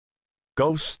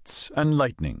Ghosts and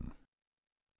Lightning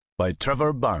by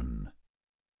Trevor Byrne.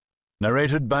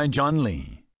 Narrated by John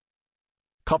Lee.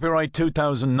 Copyright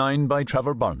 2009 by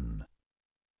Trevor Byrne.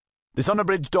 This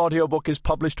unabridged audiobook is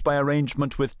published by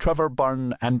arrangement with Trevor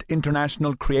Byrne and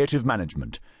International Creative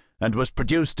Management and was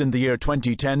produced in the year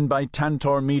 2010 by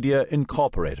Tantor Media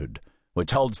Incorporated,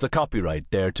 which holds the copyright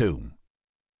thereto.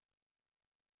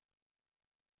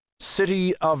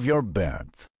 City of your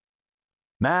birth.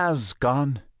 Ma's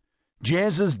gone.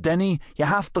 Jesus, Denny, you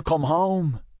have to come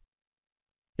home.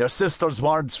 Your sister's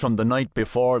words from the night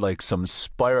before, like some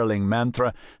spiralling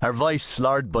mantra, her voice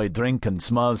slurred by drink and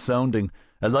small sounding,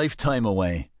 a lifetime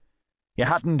away. You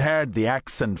hadn't heard the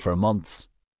accent for months.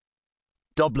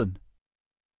 Dublin.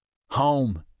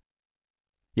 Home.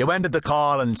 You went at the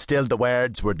call and still the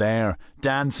words were there,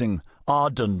 dancing,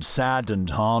 odd and sad and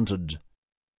haunted.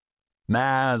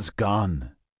 Ma's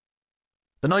gone.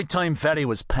 The nighttime ferry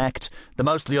was packed, the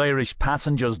mostly Irish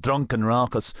passengers drunk and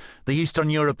raucous, the Eastern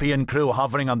European crew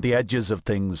hovering on the edges of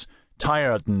things,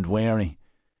 tired and weary.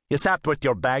 You sat with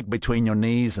your bag between your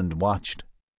knees and watched.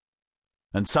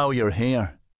 And so you're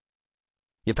here.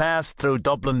 You passed through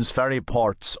Dublin's ferry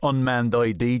ports, unmanned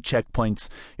ID checkpoints,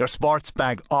 your sports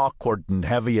bag awkward and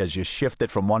heavy as you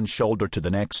shifted from one shoulder to the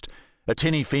next, a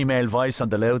tinny female voice on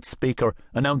the loudspeaker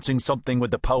announcing something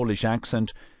with a Polish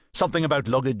accent, something about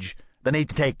luggage, the need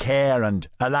to take care and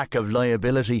a lack of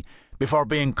liability before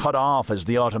being cut off as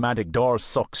the automatic door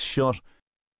sucks shut.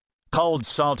 Cold,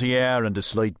 salty air and a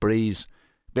slight breeze.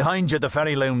 Behind you the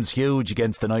ferry looms huge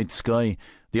against the night sky,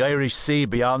 the Irish Sea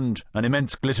beyond, an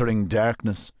immense glittering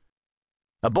darkness.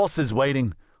 A bus is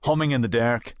waiting, humming in the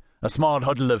dark, a small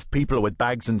huddle of people with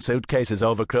bags and suitcases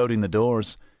overcrowding the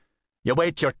doors. You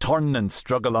wait your turn and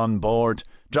struggle on board,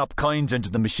 drop coins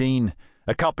into the machine,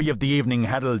 a copy of the Evening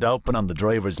Herald open on the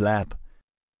driver's lap.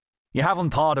 You haven't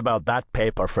thought about that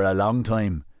paper for a long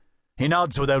time. He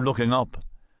nods without looking up.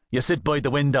 You sit by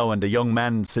the window and a young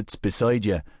man sits beside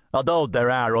you, although there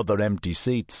are other empty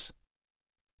seats.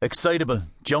 Excitable,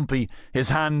 jumpy, his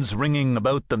hands wringing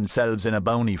about themselves in a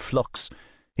bony flux.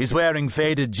 He's wearing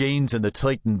faded jeans and a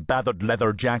tight and battered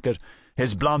leather jacket,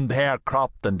 his blonde hair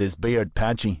cropped and his beard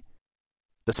patchy.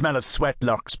 The smell of sweat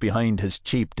lurks behind his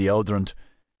cheap deodorant.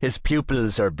 His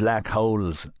pupils are black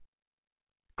holes.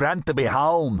 Grant to be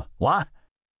home, what?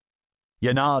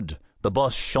 You nod, the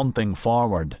bus shunting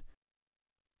forward.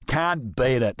 Can't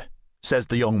beat it, says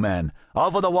the young man.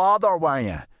 Over the water, were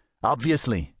you?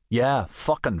 Obviously. Yeah,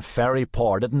 fucking ferry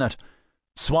port, isn't it?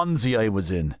 Swansea I was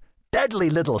in.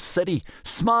 Deadly little city.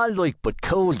 Small like but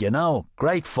cool, you know.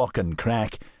 Great fucking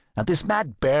crack. And this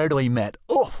mad bird I met.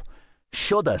 Oh,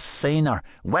 shoulda seen her.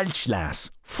 Welsh lass.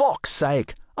 Fuck's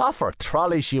sake. Off her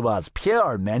trolley she was,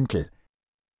 pure mental.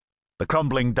 The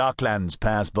crumbling docklands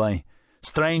pass by.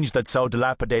 Strange that so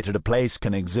dilapidated a place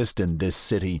can exist in this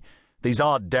city. These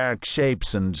odd dark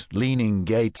shapes and leaning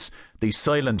gates, these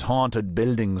silent haunted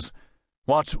buildings.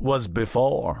 What was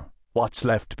before? What's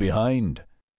left behind?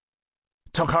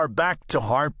 Took her back to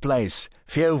her place.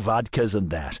 Few vodkas and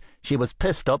that. She was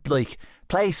pissed up like.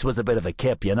 Place was a bit of a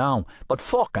kip, you know. But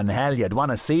fucking hell, you'd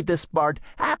want to see this bird.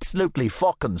 Absolutely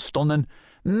fucking stunning.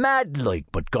 Mad-like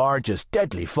but gorgeous,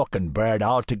 deadly fucking bird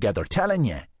altogether, telling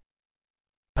you.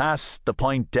 Past the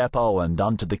Point Depot and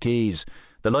onto the quays,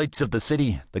 the lights of the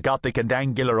city, the Gothic and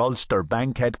angular Ulster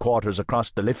bank headquarters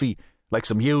across the Liffey, like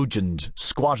some huge and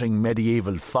squatting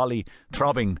medieval folly,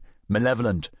 throbbing,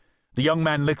 malevolent. The young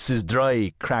man licks his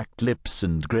dry, cracked lips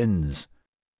and grins.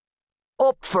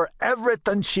 Up for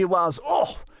everything she was.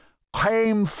 Oh,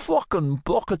 came fucking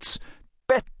buckets.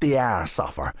 Bet the arse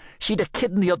off her. She'd a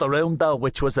kid in the other room, though,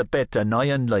 which was a bit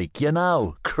annoying, like, you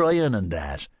know, crying and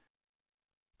that.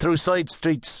 Through side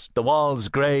streets, the walls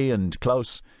grey and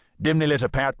close, dimly lit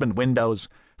apartment windows,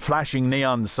 flashing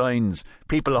neon signs,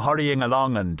 people hurrying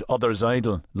along and others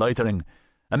idle, loitering.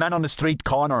 A man on a street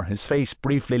corner, his face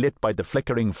briefly lit by the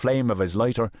flickering flame of his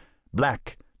lighter,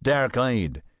 black,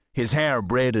 dark-eyed, his hair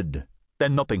braided,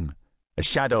 then nothing, a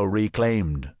shadow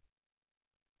reclaimed.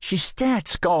 She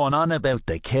starts going on about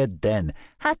the kid then.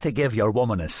 Had to give your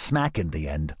woman a smack in the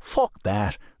end. Fuck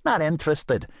that. Not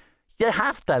interested. You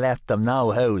have to let them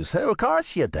know who's who. Of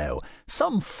course you do.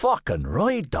 Some fucking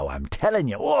ride, though, I'm telling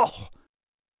you. Oh!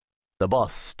 The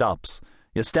bus stops.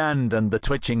 You stand and the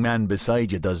twitching man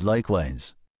beside you does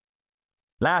likewise.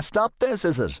 Last stop this,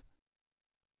 is it?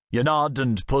 You nod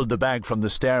and pull the bag from the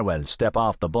stairwell, step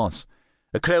off the bus.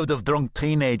 A crowd of drunk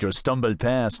teenagers stumble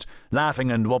past,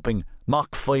 laughing and whooping,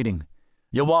 mock fighting.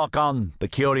 You walk on, the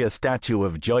curious statue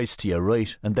of Joyce to your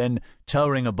right, and then,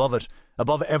 towering above it,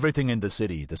 above everything in the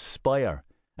city, the spire,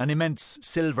 an immense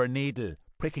silver needle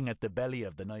pricking at the belly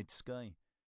of the night sky.